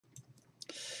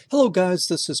Hello guys,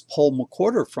 this is Paul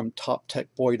McWhorter from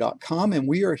TopTechBoy.com, and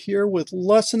we are here with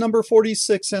lesson number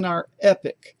 46 in our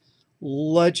epic,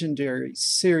 legendary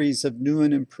series of new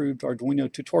and improved Arduino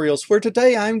tutorials, where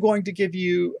today I'm going to give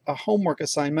you a homework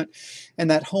assignment, and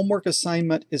that homework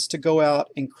assignment is to go out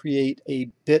and create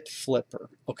a bit flipper,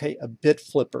 okay, a bit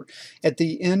flipper. At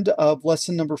the end of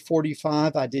lesson number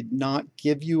 45, I did not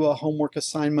give you a homework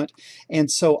assignment,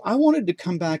 and so I wanted to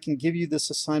come back and give you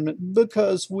this assignment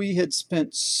because we had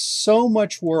spent so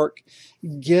much work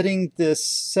getting this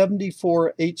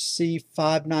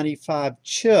 74HC595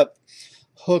 chip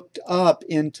hooked up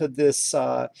into this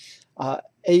 8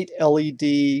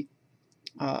 LED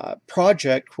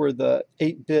project where the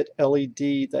 8-bit LED,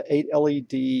 the 8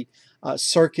 LED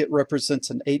circuit represents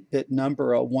an 8-bit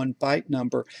number, a 1 byte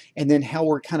number, and then how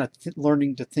we're kind of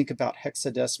learning to think about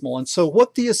hexadecimal. And so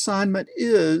what the assignment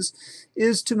is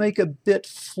to make a bit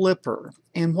flipper.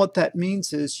 And what that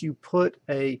means is you put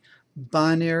a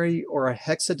binary or a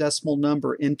hexadecimal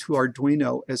number into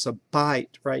Arduino as a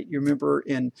byte, right? You remember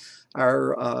in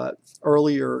our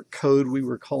earlier code we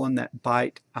were calling that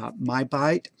byte my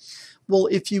byte. Well,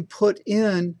 if you put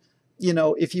in,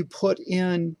 if you put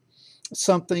in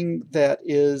something that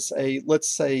is a, let's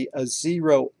say, a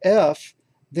 0F,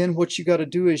 then what you got to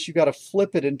do is you got to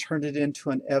flip it and turn it into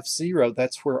an F0.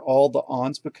 That's where all the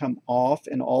ons become off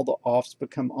and all the offs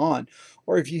become on.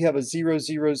 Or if you have a 0,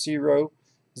 0, 0,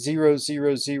 0,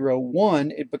 0, 0,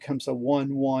 1, it becomes a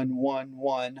 1, 1, 1,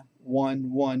 1,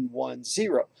 1, 1, 1,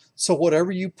 0. So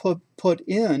whatever you put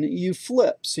in, you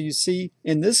flip. So you see,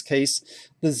 in this case,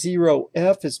 the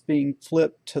 0F is being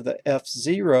flipped to the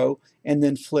F0 and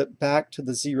then flipped back to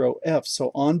the 0F.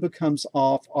 So on becomes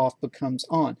off, off becomes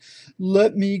on.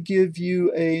 Let me give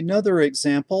you another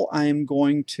example. I am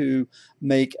going to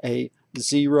make a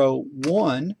 0,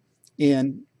 1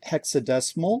 in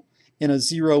hexadecimal. And a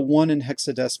 0, 1 in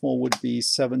hexadecimal would be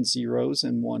 7 zeros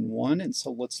and 1, 1. And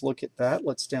so let's look at that.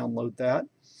 Let's download that.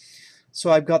 So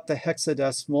I've got the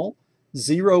hexadecimal.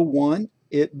 0, 1,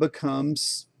 it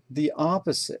becomes the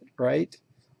opposite, right?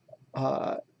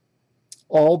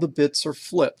 All the bits are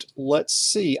flipped. Let's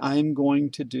see. I'm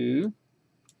going to do,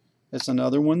 as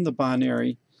another one, the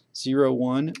binary 0,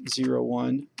 1, 0,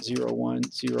 1, 0,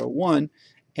 1, 0, 1.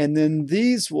 And then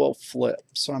these will flip.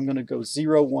 So I'm going to go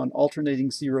 0, 1,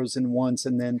 alternating zeros and ones,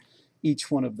 and then each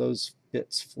one of those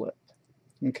bits flip.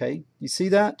 Okay, you see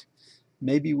that?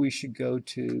 Maybe we should go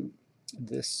to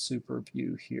this super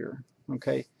view here.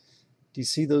 Okay, do you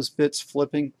see those bits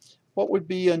flipping? What would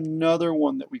be another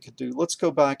one that we could do? Let's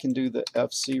go back and do the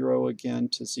F0 again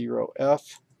to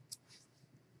 0F.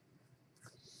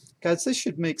 Guys, this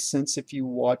should make sense if you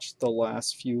watched the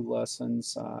last few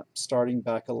lessons, starting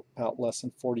back about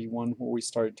lesson 41 where we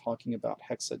started talking about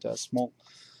hexadecimal.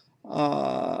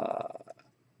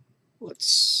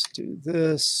 Let's do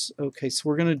this. Okay, so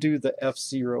we're going to do the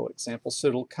F0 example. So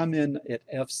it'll come in at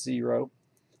F0,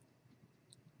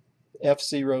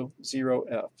 F0,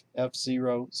 0F,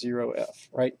 F0, 0F,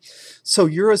 right? So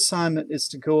your assignment is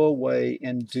to go away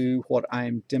and do what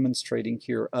I'm demonstrating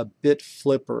here, a bit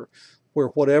flipper, where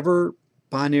whatever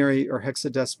binary or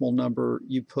hexadecimal number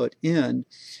you put in,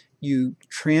 you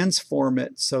transform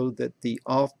it so that the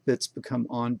off bits become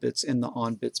on bits and the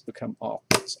on bits become off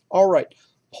bits. All right,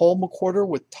 Paul McWhorter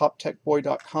with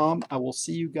TopTechBoy.com. I will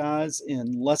see you guys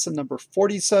in lesson number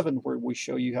 47 where we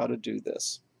show you how to do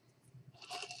this.